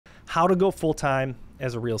how to go full-time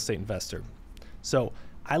as a real estate investor. So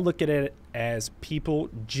I look at it as people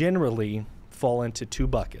generally fall into two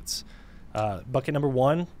buckets. Bucket number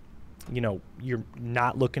one, you're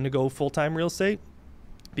not looking to go full-time real estate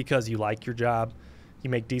because you like your job, you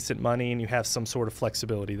make decent money, and you have some sort of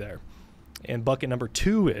flexibility there. And bucket number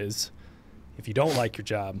two is if you don't like your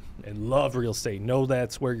job and love real estate, know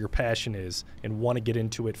that's where your passion is and want to get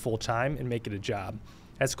into it full-time and make it a job.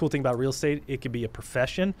 That's the cool thing about real estate. It could be a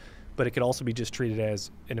profession, but it could also be just treated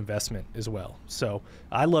as an investment as well. So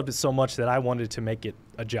I loved it so much that I wanted to make it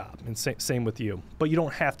a job, and same with you. But you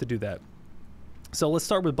don't have to do that. So let's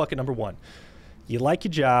start with bucket number one. You like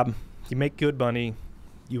your job, you make good money,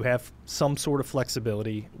 you have some sort of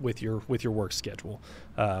flexibility with your work schedule,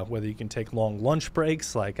 whether you can take long lunch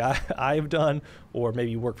breaks like I've done, or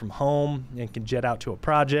maybe you work from home and can jet out to a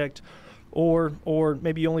project, or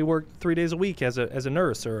maybe you only work 3 days a week as a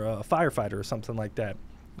nurse or a firefighter or something like that.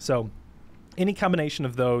 So any combination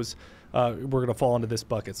of those, we're going to fall into this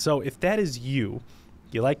bucket. So if that is you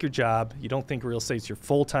like your job, you don't think real estate's your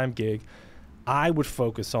full-time gig, I would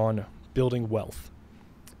focus on building wealth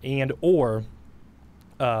and or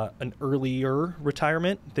an earlier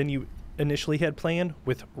retirement than you initially had planned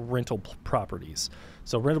with rental properties.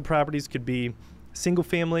 So rental properties could be single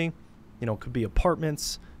family, could be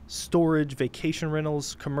apartments, storage, vacation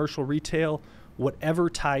rentals, commercial retail, whatever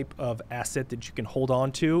type of asset that you can hold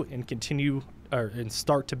on to and continue and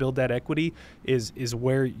start to build that equity is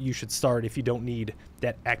where you should start if you don't need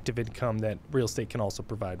that active income that real estate can also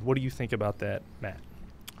provide. What do you think about that, Matt?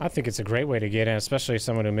 I think it's a great way to get in, especially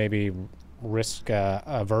someone who may be risk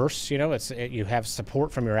averse. You have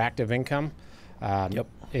support from your active income. Yep.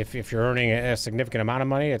 If you're earning a significant amount of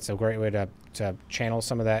money, it's a great way to channel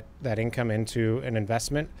some of that income into an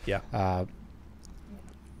investment. Yeah.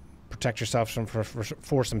 Protect yourself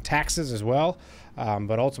for some taxes as well.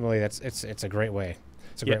 But ultimately, it's a great way.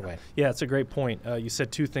 It's a great way. Yeah, it's a great point. You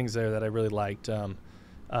said two things there that I really liked.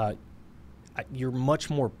 You're much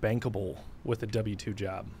more bankable with a W-2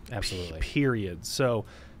 job. Absolutely. Period. So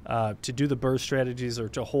to do the burst strategies or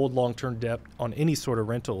to hold long-term debt on any sort of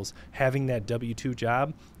rentals, having that W-2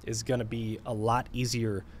 job is going to be a lot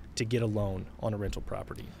easier to get a loan on a rental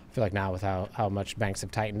property. I feel like now with how much banks have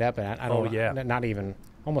tightened up, and I don't know, not even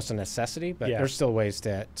almost a necessity, but there's still ways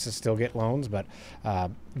to still get loans, but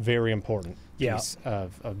very important piece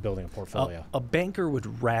of building a portfolio. A banker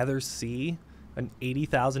would rather see an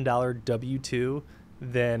 $80,000 W-2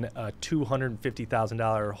 than a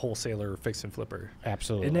 $250,000 wholesaler fix and flipper.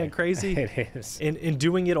 Absolutely. Isn't that crazy? It is. And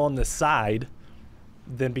doing it on the side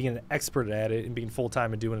than being an expert at it and being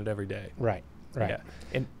full-time and doing it every day. Right. Yeah.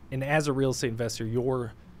 And as a real estate investor,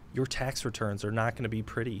 your tax returns are not going to be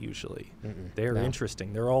pretty usually. They're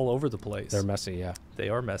interesting. They're all over the place. They're messy, yeah. They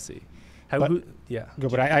are messy.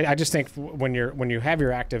 But I just think when you have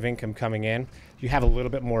your active income coming in, you have a little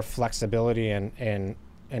bit more flexibility in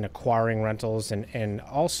acquiring rentals, and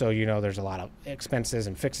also there's a lot of expenses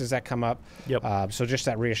and fixes that come up. Yep. So just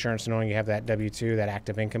that reassurance knowing you have that W-2, that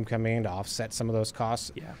active income coming in to offset some of those costs,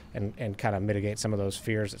 and kind of mitigate some of those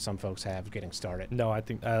fears that some folks have getting started. No, I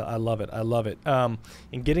think I love it. I love it. And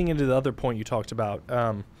getting into the other point you talked about,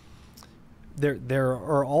 there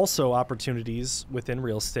are also opportunities within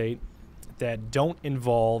real estate that don't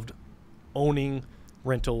involve owning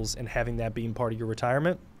rentals and having that being part of your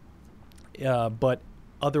retirement, but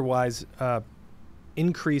otherwise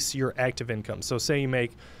increase your active income. So say you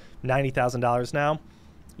make $90,000 now,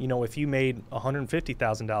 if you made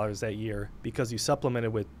 $150,000 that year because you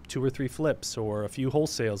supplemented with 2 or 3 flips or a few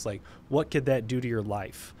wholesales, like what could that do to your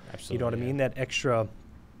life? Absolutely. You know what I mean? That extra,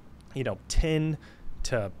 10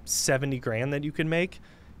 to 70 grand that you can make,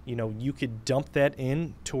 you could dump that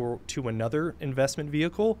in to another investment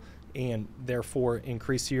vehicle and therefore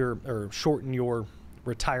increase or shorten your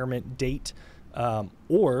retirement date.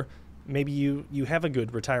 Or maybe you have a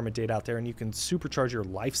good retirement date out there and you can supercharge your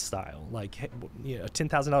lifestyle, like a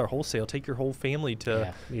 $10,000 wholesale, take your whole family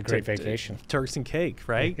to a great vacation. Turks and Cake,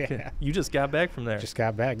 right? Yeah. You just got back from there. Just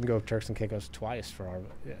got back. You can go to Turks and Caicos twice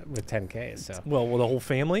with 10K. So well, with the whole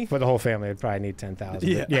family? For the whole family, it'd probably need 10,000.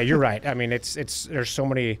 Yeah, you're right. I mean, there's so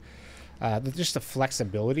many, just the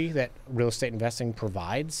flexibility that real estate investing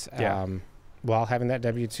provides while having that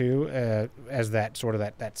W-2 as that sort of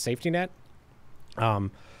that safety net.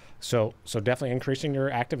 So definitely increasing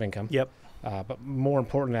your active income. Yep. But more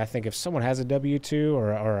importantly, I think if someone has a W-2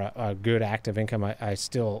 or a good active income, I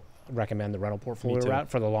still recommend the rental portfolio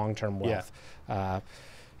route for the long-term wealth.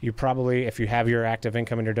 You probably, if you have your active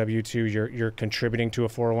income in your W-2, you're contributing to a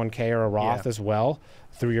 401k or a Roth as well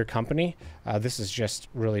through your company. This is just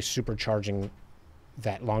really supercharging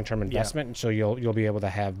that long-term investment, and so you'll be able to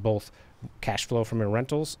have both cash flow from your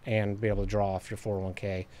rentals and be able to draw off your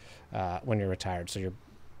 401k when you're retired. So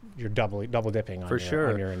you're double dipping on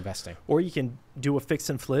your investing. Or you can do a fix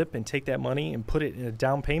and flip and take that money and put it in a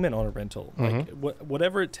down payment on a rental. Like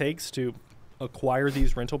whatever it takes to acquire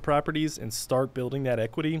these rental properties and start building that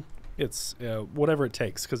equity, it's whatever it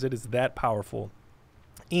takes, because it is that powerful.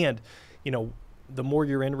 And the more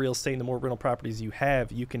you're in real estate and the more rental properties you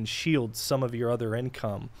have, you can shield some of your other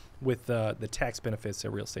income with the tax benefits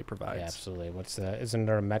that real estate provides. Yeah, absolutely. Isn't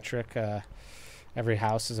there a metric? Every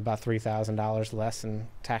house is about $3,000 less in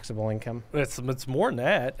taxable income. It's more than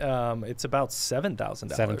that. It's about $7,000.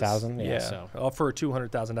 $7,000, yeah. So for a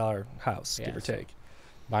 $200,000 house, give or take.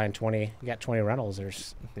 Buying 20, you got 20 rentals.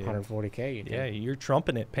 There's $140K. Yeah, you're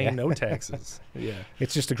trumping it, paying no taxes. Yeah,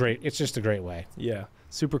 it's just a great way. Yeah,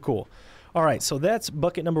 super cool. All right, so that's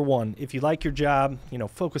bucket number one. If you like your job,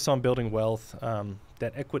 focus on building wealth.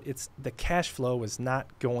 That equity, the cash flow is not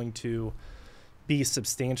going to be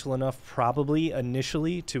substantial enough probably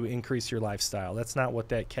initially to increase your lifestyle. That's not what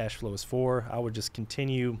that cash flow is for. I would just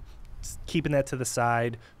continue keeping that to the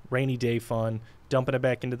side, rainy day fund, dumping it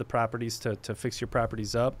back into the properties to fix your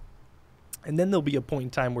properties up. And then there'll be a point in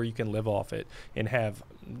time where you can live off it and have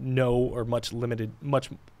no or much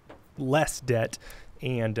less debt,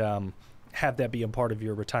 and have that be a part of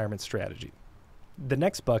your retirement strategy. The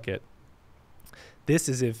next bucket, this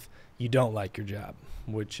is if you don't like your job,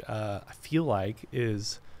 which I feel like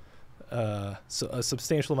is a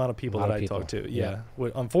substantial amount of people that I talk to. Yeah.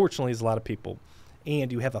 What unfortunately is a lot of people.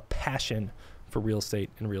 And you have a passion for real estate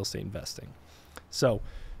and real estate investing. So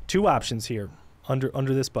 2 options here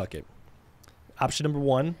under this bucket. Option number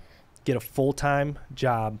 1, get a full-time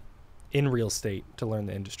job in real estate to learn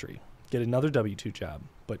the industry. Get another W-2 job,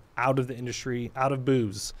 but out of the industry, out of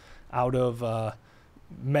booze, out of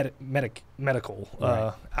medical,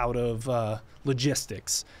 out of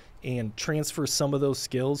logistics, and transfer some of those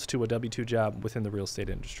skills to a W-2 job within the real estate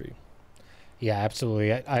industry. Yeah,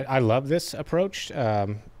 absolutely. I love this approach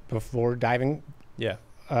before diving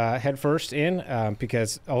head first in,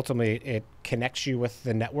 because ultimately it connects you with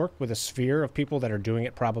the network, with a sphere of people that are doing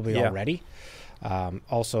it probably already.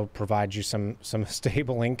 Also provides you some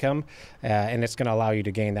stable income, and it's going to allow you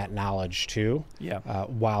to gain that knowledge too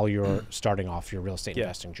while you're starting off your real estate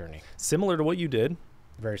investing journey. Similar to what you did.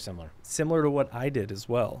 Very similar. Similar to what I did as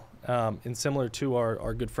well. And similar to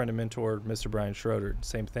our good friend and mentor, Mr. Brian Schroeder.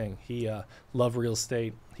 Same thing. He loved real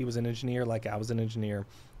estate. He was an engineer like I was an engineer,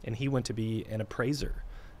 and he went to be an appraiser.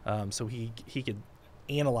 So he could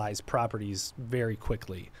analyze properties very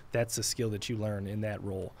quickly. That's a skill that you learn in that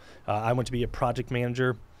role. I went to be a project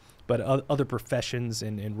manager, but other professions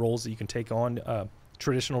and roles that you can take on.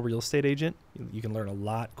 Traditional real estate agent, you can learn a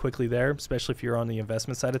lot quickly there, especially if you're on the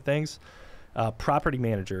investment side of things. Property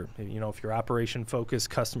manager, if you're operation focused,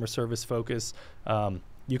 customer service focused,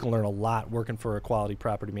 you can learn a lot working for a quality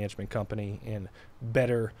property management company and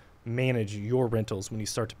better manage your rentals when you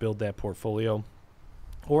start to build that portfolio.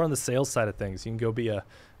 Or on the sales side of things, you can go be a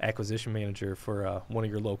acquisition manager for one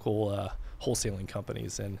of your local wholesaling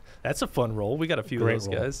companies, and that's a fun role. We got a few of those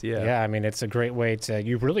guys. Yeah, I mean, it's a great way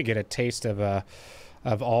you really get a taste of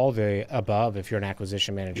all the above. If you're an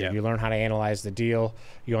acquisition manager, you learn how to analyze the deal.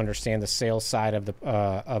 You understand the sales side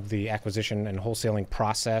of the acquisition and wholesaling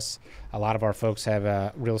process. A lot of our folks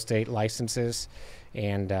have real estate licenses,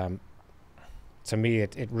 and to me,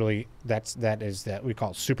 it really that is we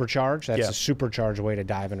call it supercharge. That's a supercharged way to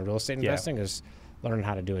dive into real estate investing is learning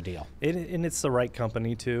how to do a deal. And it's the right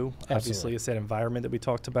company too. Absolutely. Obviously, it's that environment that we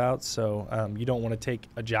talked about. So you don't want to take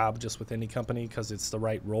a job just with any company because it's the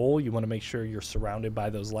right role. You want to make sure you're surrounded by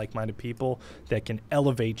those like-minded people that can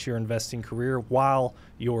elevate your investing career while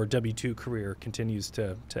your W-2 career continues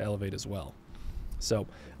to elevate as well. So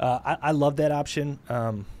I love that option.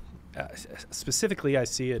 Specifically, I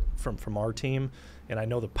see it from our team, and I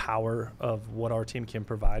know the power of what our team can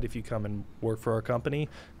provide if you come and work for our company.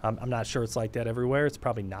 I'm not sure it's like that everywhere. It's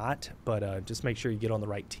probably not, but just make sure you get on the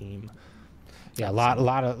right team. Yeah, a lot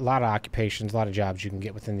of occupations, a lot of jobs you can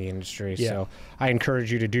get within the industry. Yeah. So I encourage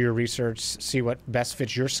you to do your research, see what best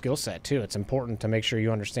fits your skill set too. It's important to make sure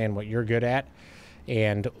you understand what you're good at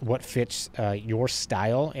and what fits your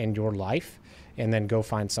style and your life, and then go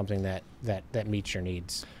find something that meets your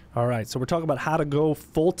needs. All right, so we're talking about how to go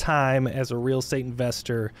full-time as a real estate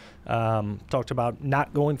investor. Talked about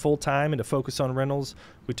not going full-time and to focus on rentals.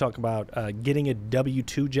 We talked about getting a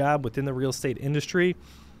W-2 job within the real estate industry.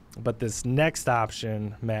 But this next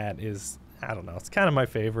option, Matt, is, I don't know, it's kind of my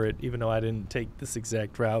favorite, even though I didn't take this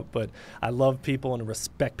exact route. But I love people and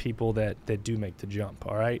respect people that do make the jump,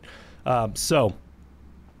 all right? So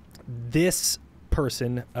this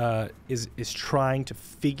person is trying to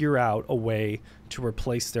figure out a way to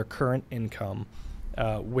replace their current income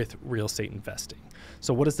with real estate investing.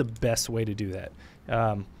 So what is the best way to do that?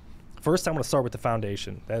 First, I'm going to start with the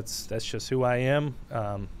foundation. That's just who I am.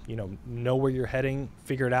 Know where you're heading,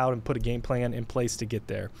 figure it out, and put a game plan in place to get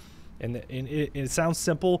there. And it sounds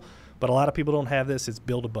simple, but a lot of people don't have this. It's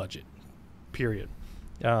build a budget, period.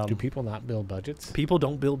 Do people not build budgets? People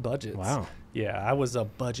don't build budgets. Wow. Yeah, I was a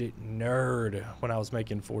budget nerd when I was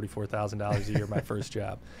making $44,000 a year my first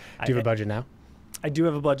job. Do you have a budget now? I do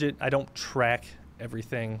have a budget. I don't track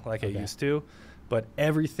everything like I used to, but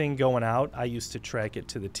everything going out, I used to track it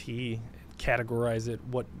to the T, categorize it,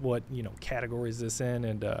 what categories this in,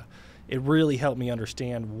 and it really helped me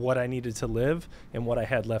understand what I needed to live and what I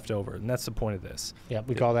had left over, and that's the point of this. Yeah,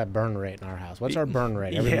 we call that burn rate in our house. What's our burn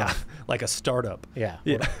rate every month? Like a startup. Yeah.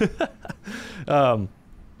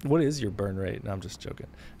 What is your burn rate? No, I'm just joking.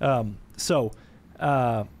 So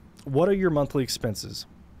what are your monthly expenses?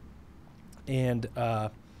 And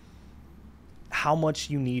how much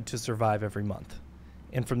you need to survive every month.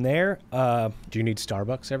 And from there... do you need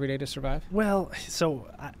Starbucks every day to survive? Well, so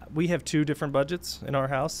we have two different budgets in our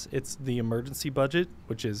house. It's the emergency budget,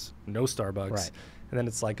 which is no Starbucks. Right. And then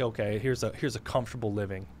it's like, okay, here's a comfortable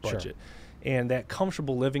living budget. Sure. And that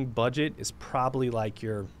comfortable living budget is probably like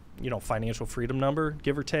your financial freedom number,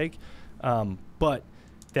 give or take. But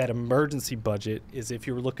that emergency budget is, if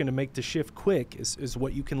you're looking to make the shift quick, is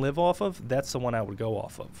what you can live off of. That's the one I would go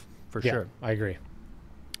off of, for sure. I agree.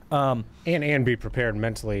 And be prepared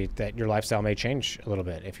mentally that your lifestyle may change a little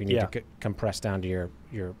bit if you need to compress down to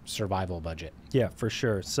your survival budget. Yeah, for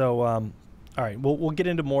sure. So, all right, we'll get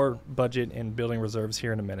into more budget and building reserves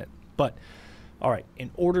here in a minute. But, all right,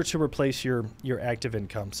 in order to replace your active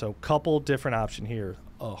income, so couple different options here.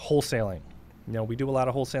 Wholesaling. We do a lot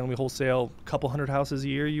of wholesaling. We wholesale a couple hundred houses a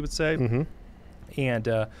year, you would say. Mm-hmm.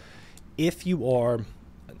 And if you are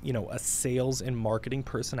a sales and marketing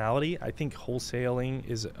personality, I think wholesaling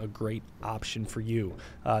is a great option for you.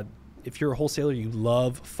 If you're a wholesaler, you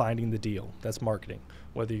love finding the deal. That's marketing.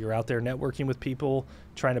 Whether you're out there networking with people,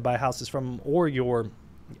 trying to buy houses from them, or you're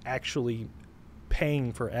actually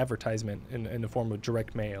paying for advertisement in the form of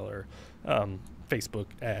direct mail or Facebook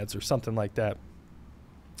ads or something like that.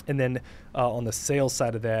 And then on the sales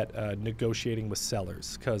side of that, negotiating with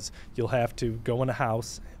sellers, because you'll have to go in a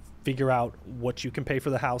house, figure out what you can pay for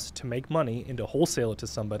the house to make money and to wholesale it to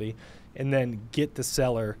somebody, and then get the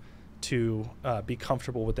seller to be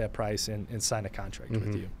comfortable with that price and sign a contract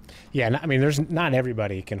with you. Yeah, I mean, not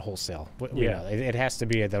everybody can wholesale. It has to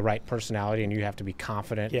be the right personality, and you have to be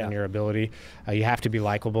confident in your ability. You have to be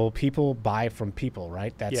likable. People buy from people,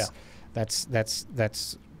 right? That's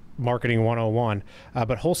marketing 101.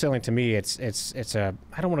 But wholesaling, to me, it's a,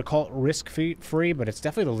 I don't want to call it risk free, but it's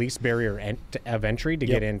definitely the least barrier of entry to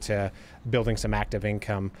get into building some active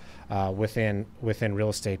income within real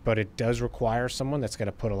estate. But it does require someone that's going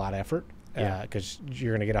to put a lot of effort, because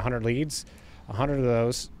you're going to get 100 leads. 100 of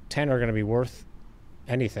those, 10 are going to be worth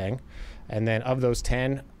anything. And then of those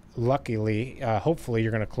 10, luckily, hopefully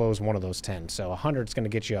you're going to close one of those 10. So 100 is going to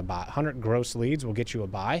get you a buy. 100 gross leads will get you a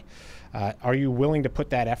buy. Are you willing to put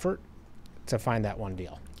that effort to find that one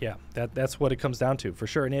deal? Yeah, that's what it comes down to, for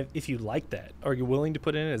sure. And if you like that, are you willing to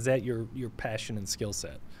put in it? Is that your passion and skill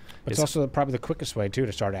set? It's also probably the quickest way too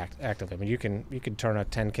to start actively. I mean, you can turn a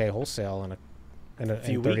 10K wholesale in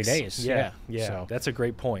 30 weeks. Days. Yeah. So That's a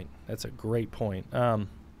great point. All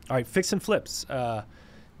right, fix and flips.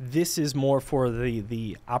 This is more for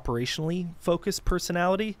the operationally focused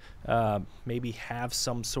personality. Maybe have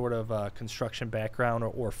some sort of construction background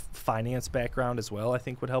or finance background as well, I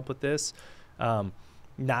think would help with this.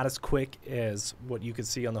 Not as quick as what you could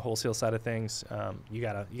see on the wholesale side of things. You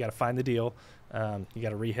gotta find the deal. You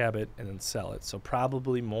gotta rehab it and then sell it. So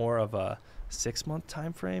probably more of a 6-month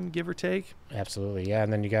time frame, give or take. Absolutely, yeah.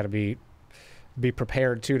 And then you got to be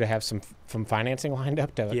prepared too to have some financing lined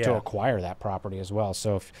up to acquire that property as well.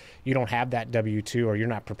 So if you don't have that W-2, or you're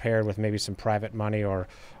not prepared with maybe some private money or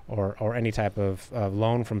any type of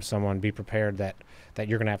loan from someone, be prepared that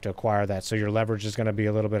you're going to have to acquire that. So your leverage is going to be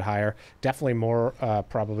a little bit higher, definitely more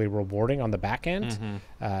probably rewarding on the back end.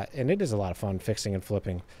 And it is a lot of fun fixing and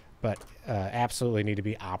flipping, but absolutely need to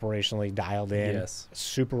be operationally dialed in,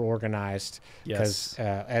 super organized, because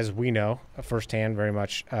as we know firsthand very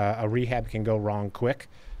much, a rehab can go wrong quick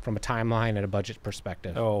from a timeline and a budget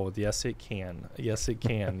perspective. Oh, yes, it can. Yes, it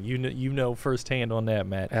can. You know firsthand on that,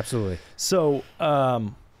 Matt. Absolutely. So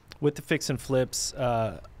with the fix and flips,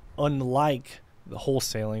 unlike the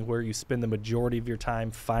wholesaling where you spend the majority of your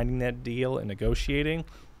time finding that deal and negotiating,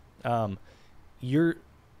 you're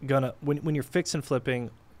gonna when you're fix and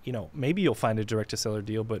flipping, maybe you'll find a direct-to-seller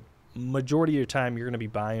deal, but majority of your time you're going to be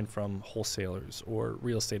buying from wholesalers or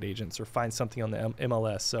real estate agents or find something on the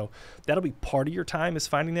MLS. So that'll be part of your time is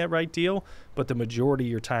finding that right deal, but the majority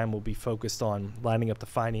of your time will be focused on lining up the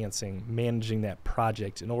financing, managing that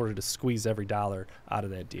project in order to squeeze every dollar out of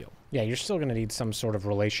that deal. Yeah, you're still going to need some sort of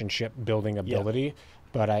relationship building ability,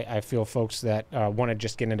 but I feel folks that want to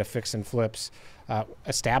just get into fix and flips,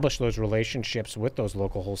 establish those relationships with those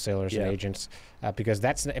local wholesalers and agents, because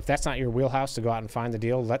if that's not your wheelhouse to go out and find the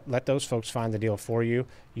deal, let those folks find the deal for you.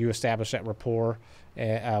 You establish that rapport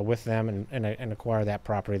with them and acquire that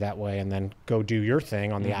property that way, and then go do your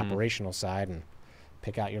thing on the operational side and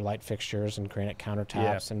pick out your light fixtures and granite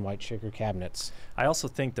countertops and white shaker cabinets. I also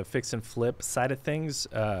think the fix and flip side of things,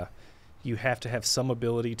 you have to have some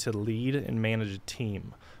ability to lead and manage a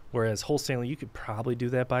team. Whereas wholesaling, you could probably do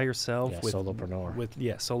that by yourself. With solopreneur.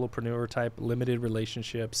 Solopreneur type, limited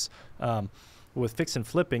relationships. With fix and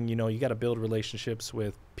flipping, you got to build relationships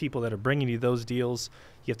with people that are bringing you those deals.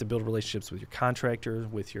 You have to build relationships with your contractors,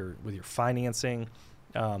 with your financing.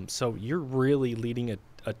 So you're really leading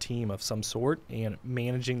a team of some sort and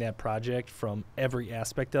managing that project from every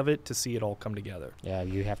aspect of it to see it all come together. Yeah,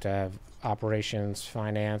 you have to have operations,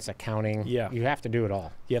 finance, accounting. Yeah. You have to do it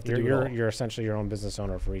all. You have to do it all. You're essentially your own business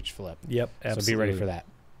owner for each flip. Yep, absolutely. So be ready for that.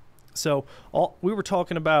 So we were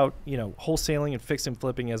talking about, wholesaling and fix and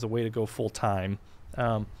flipping as a way to go full time.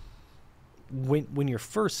 When you're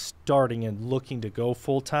first starting and looking to go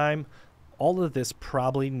full time, all of this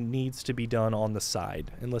probably needs to be done on the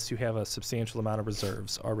side unless you have a substantial amount of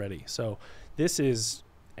reserves already. So this is,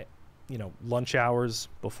 lunch hours,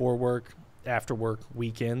 before work, after work,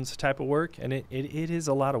 weekends type of work. And it is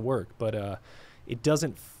a lot of work, but it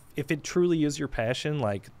doesn't, if it truly is your passion,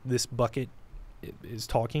 like this bucket is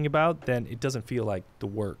talking about, then it doesn't feel like the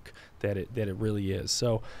work that it really is.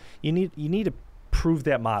 So you need to prove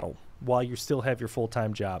that model while you still have your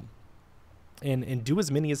full-time job. And do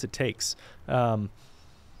as many as it takes.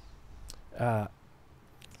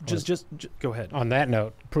 Just go ahead. On that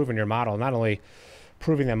note, proving your model, not only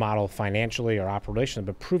proving the model financially or operationally,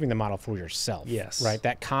 but proving the model for yourself. Yes. Right?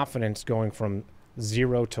 That confidence going from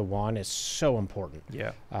 0 to 1 is so important.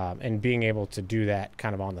 Yeah. And being able to do that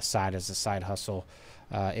kind of on the side as a side hustle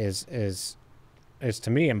is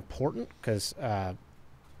to me important, because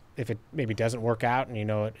if it maybe doesn't work out and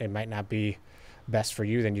it might not be best for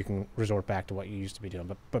you, then you can resort back to what you used to be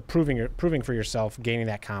doing. But proving for yourself, gaining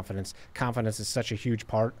that confidence. Confidence is such a huge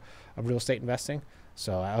part of real estate investing.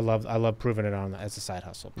 So I love proving it on as a side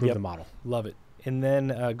hustle. Prove the model. Love it. And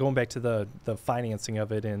then going back to the financing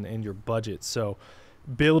of it and your budget. So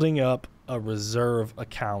building up a reserve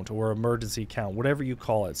account or emergency account, whatever you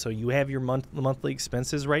call it. So you have your monthly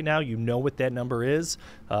expenses right now. You know what that number is.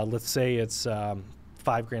 Let's say it's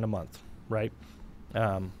 $5,000 a month, right?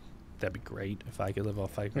 That'd be great if I could live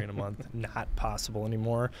off $5,000 a month. Not possible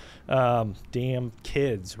anymore. Damn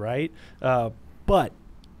kids, right? But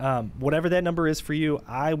whatever that number is for you,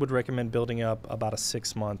 I would recommend building up about a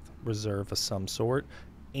 6-month reserve of some sort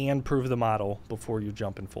and prove the model before you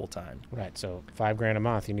jump in full time. Right. So $5,000 a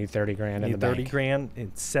month, you need $30,000 in the bank. $30,000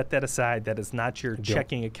 and set that aside. That is not your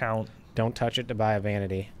checking account. Don't touch it to buy a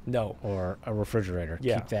vanity. No. Or a refrigerator.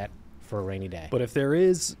 Yeah. Keep that for a rainy day. But if there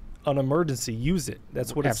is an emergency, use it.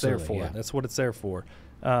 That's what it's there for. Yeah. That's what it's there for.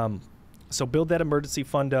 So build that emergency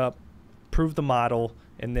fund up, prove the model,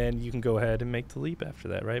 and then you can go ahead and make the leap after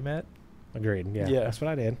that, right, Matt? Agreed. Yeah. That's what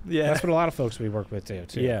I did. Yeah. That's what a lot of folks we work with do,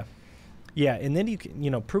 too. Yeah. Yeah, and then you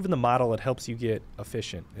can, proving the model, it helps you get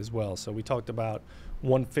efficient as well. So we talked about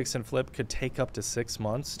one fix and flip could take up to 6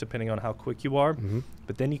 months, depending on how quick you are. Mm-hmm.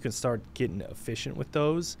 But then you can start getting efficient with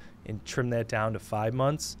those and trim that down to 5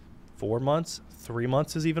 months, 4 months, 3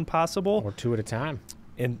 months is even possible. Or 2 at a time.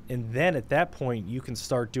 And then at that point, you can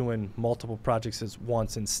start doing multiple projects at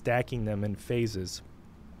once and stacking them in phases.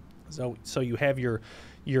 So you have your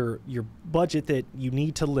budget that you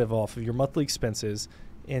need to live off of, your monthly expenses,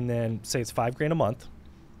 and then say it's $5,000 a month.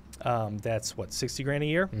 That's what, $60,000 a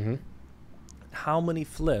year? Mm-hmm. How many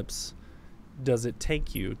flips does it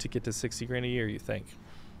take you to get to $60,000 a year, you think?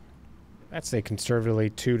 I'd say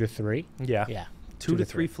conservatively 2 to 3. Yeah. Yeah. 2 to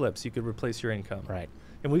 3 flips, you could replace your income. Right.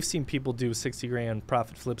 And we've seen people do $60,000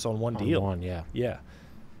 profit flips on one deal. One, yeah. Yeah.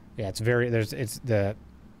 Yeah, it's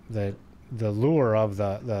the lure of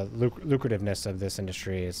the lucrativeness of this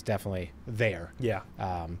industry is definitely there. Yeah.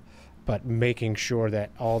 But making sure that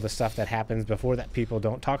all the stuff that happens before that people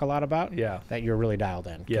don't talk a lot about, that you're really dialed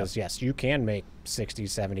in. Because yes, you can make 60,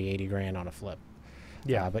 70, 80 grand on a flip.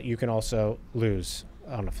 Yeah. But you can also lose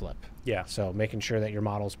on a flip. Yeah. So making sure that your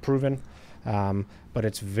model's proven, but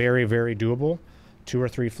it's very, very doable. 2 or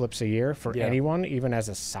 3 flips a year for anyone, even as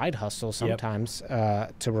a side hustle sometimes,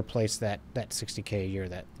 to replace that $60K a year,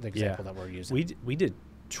 the example that we're using. We did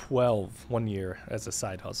 12 one year as a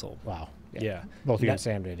side hustle. Wow. Yeah. Both you and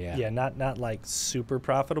Sam did, yeah. Yeah, not like super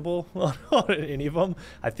profitable on any of them.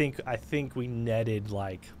 I think we netted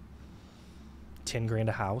like 10 grand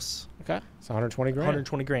a house. Okay. It's 120 grand.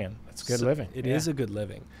 120 grand. That's good living. It is a good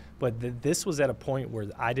living. But this was at a point where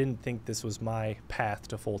I didn't think this was my path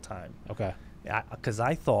to full time. Okay. Because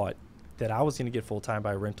I thought that I was going to get full time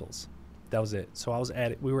by rentals. That was it. So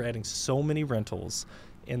we were adding so many rentals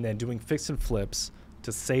and then doing fix and flips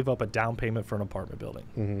to save up a down payment for an apartment building.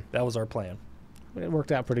 Mm-hmm. That was our plan. It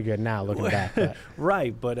worked out pretty good now looking back. But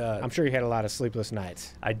right, but I'm sure you had a lot of sleepless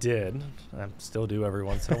nights. I did. I still do every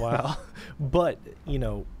once in a while. But,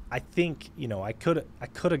 I think, I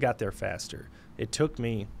could have got there faster. It took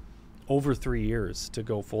me over 3 years to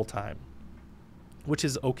go full time, which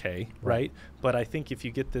is okay, right? But I think if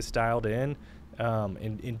you get this dialed in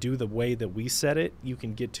and do the way that we set it, you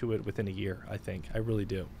can get to it within a year, I think. I really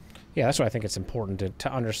do. Yeah, that's why I think it's important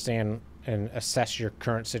to understand and assess your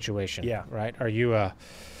current situation. Yeah. Right? Are you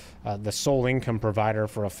the sole income provider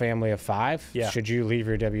for a family of 5? Yeah. Should you leave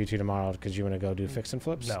your W-2 tomorrow because you want to go do fix and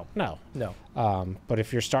flips? No. But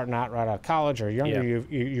if you're starting out right out of college or younger,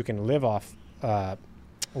 you can live off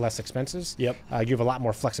less expenses. Yep. You have a lot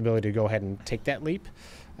more flexibility to go ahead and take that leap,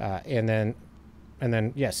 and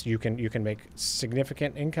then yes, you can make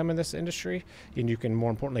significant income in this industry, and you can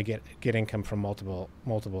more importantly get income from multiple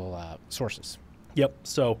sources. Yep.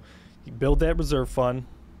 So you build that reserve fund.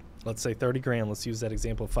 Let's say 30 grand. Let's use that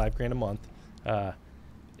example of 5 grand a month.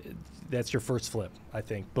 That's your first flip, I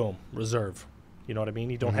think. Boom, reserve. You know what I mean?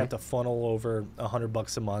 You don't have to funnel over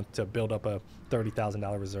 $100 a month to build up a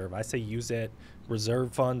 $30,000 reserve. I say use that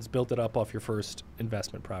reserve funds, build it up off your first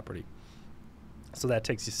investment property. So that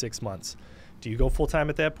takes you 6 months. Do you go full time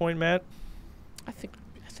at that point, Matt? I think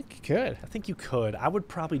you could. I think you could. I would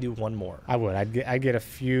probably do one more. I would. I'd get a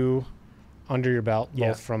few under your belt,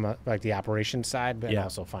 both from the operations side, but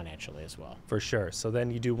also financially as well. For sure. So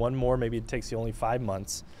then you do one more. Maybe it takes you only 5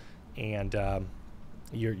 months, and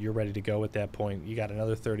you're ready to go at that point. You got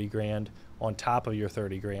another 30 grand on top of your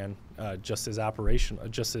 30 grand, just as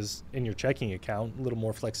in your checking account, a little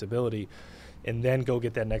more flexibility, and then go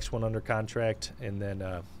get that next one under contract, and then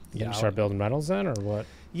you start building rentals then, or what?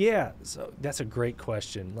 Yeah, so that's a great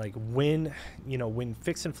question. Like when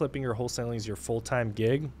fix and flipping or wholesaling is your full-time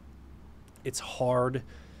gig, it's hard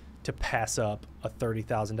to pass up a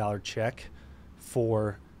 $30,000 check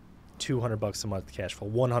for $200 a month cash flow,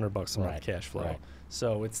 $100 a month cash flow. Right.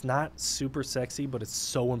 So it's not super sexy, but it's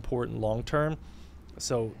so important long term.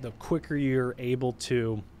 So the quicker you're able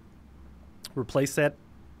to replace that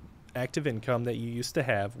active income that you used to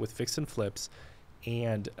have with fix and flips,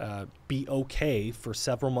 and be okay for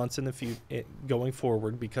several months in the future going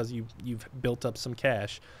forward because you've built up some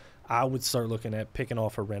cash, I would start looking at picking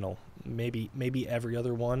off a rental. Maybe every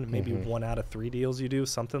other one, maybe 1 out of 3 deals you do,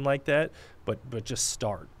 something like that. But just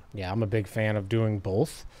start. Yeah, I'm a big fan of doing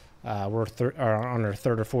both. We're on our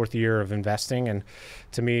 3rd or 4th year of investing, and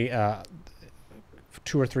to me,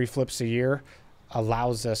 2 or 3 flips a year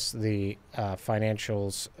allows us the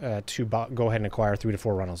financials to go ahead and acquire 3 to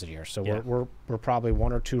 4 rentals a year. So we're probably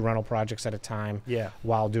 1 or 2 rental projects at a time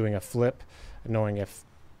while doing a flip, knowing if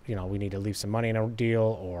we need to leave some money in a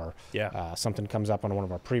deal or something comes up on one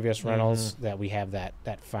of our previous rentals, that we have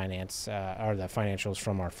that finance or the financials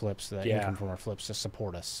from our flips, the income from our flips to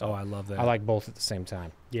support us. So I love that. I like both at the same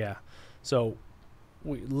time. Yeah. So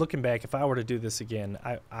looking back, if I were to do this again,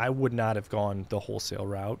 I would not have gone the wholesale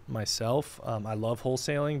route myself. I love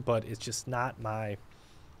wholesaling, but it's just not my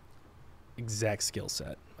exact skill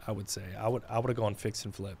set. I would say I would have gone fix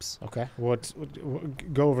and flips. Okay.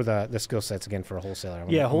 Go over the skill sets again for a wholesaler.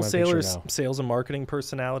 Wholesalers, sales and marketing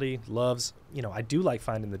personality, loves. I do like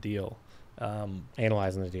finding the deal,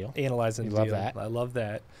 analyzing the deal. Love that. I love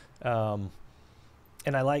that, and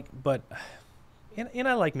I like, and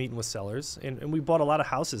I like meeting with sellers, and we bought a lot of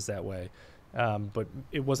houses that way. But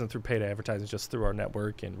it wasn't through paid advertising, just through our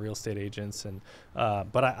network and real estate agents. And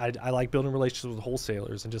but I like building relationships with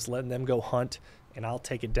wholesalers and just letting them go hunt, and I'll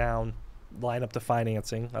take it down, line up the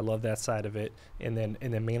financing. I love that side of it, and then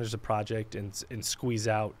manage the project and squeeze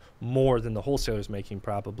out more than the wholesaler's making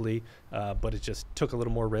probably. But it just took a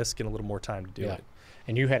little more risk and a little more time to do it.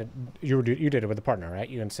 And you did it with a partner, right?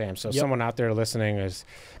 You and Sam. So someone out there listening is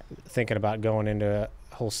thinking about going into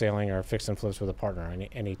wholesaling or fix and flips with a partner?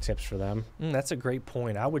 Any tips for them? That's a great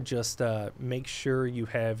point. I would just make sure you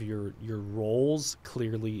have your roles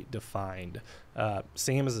clearly defined.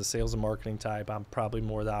 Sam is a sales and marketing type. I'm probably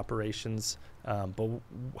more the operations. But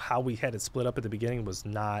how we had it split up at the beginning was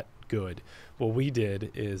not good. What we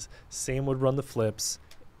did is Sam would run the flips,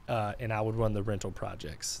 and I would run the rental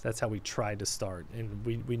projects. That's how we tried to start. And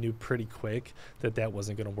we knew pretty quick that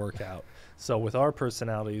wasn't going to work out. So with our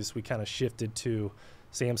personalities, we kind of shifted to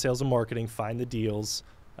Sam sales and marketing, find the deals,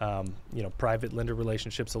 private lender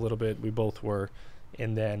relationships a little bit. We both were.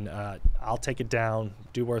 And then I'll take it down,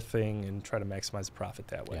 do our thing, and try to maximize the profit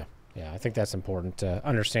that way. Yeah, I think that's important to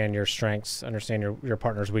understand your strengths, understand your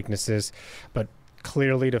partner's weaknesses, but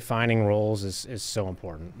clearly defining roles is so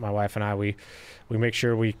important. My wife and I, we make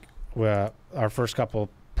sure our first couple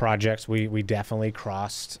projects, we definitely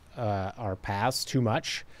crossed our paths too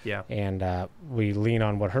much. Yeah. And we lean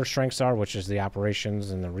on what her strengths are, which is the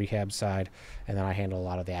operations and the rehab side, and then I handle a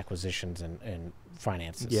lot of the acquisitions and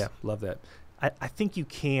finances. Yeah, love that. I think you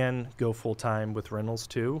can go full-time with rentals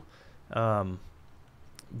too,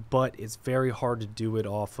 but it's very hard to do it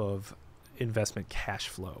off of investment cash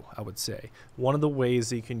flow, I would say. One of the ways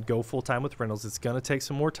that you can go full-time with rentals, it's going to take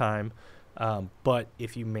some more time, but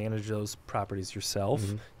if you manage those properties yourself,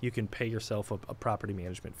 you can pay yourself a property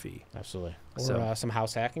management fee. Absolutely. Or some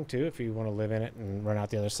house hacking too, if you want to live in it and rent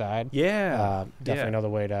out the other side. Yeah. Definitely another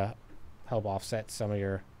way to help offset some of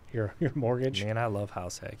your mortgage. Man, I love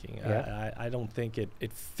house hacking. Yeah. I don't think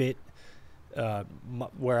it fit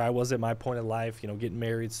where I was at my point in life, getting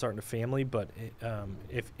married, starting a family. But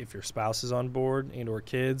if your spouse is on board and or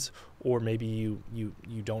kids, or maybe you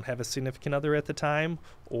don't have a significant other at the time,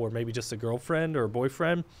 or maybe just a girlfriend or a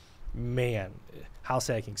boyfriend, man, house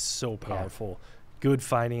hacking's so powerful. Yeah. Good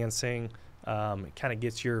financing. It kind of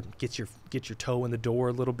gets your toe in the door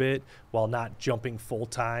a little bit while not jumping full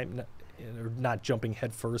time. Or not jumping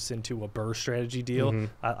headfirst into a BRRRR strategy deal.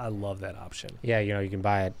 I love that option. Yeah, you can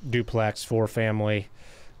buy a duplex, 4-family,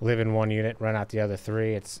 live in one unit, rent out the other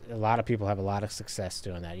 3. It's a lot of people have a lot of success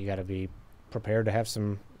doing that. You got to be prepared to have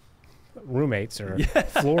some roommates or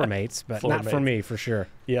floor mates, but not for me, for sure.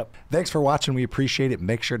 Yep. Thanks for watching. We appreciate it.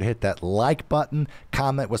 Make sure to hit that like button,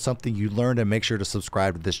 comment with something you learned, and make sure to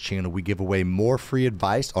subscribe to this channel. We give away more free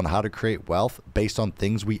advice on how to create wealth based on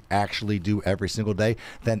things we actually do every single day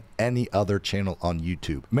than any other channel on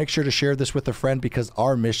YouTube. Make sure to share this with a friend because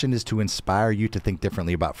our mission is to inspire you to think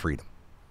differently about freedom.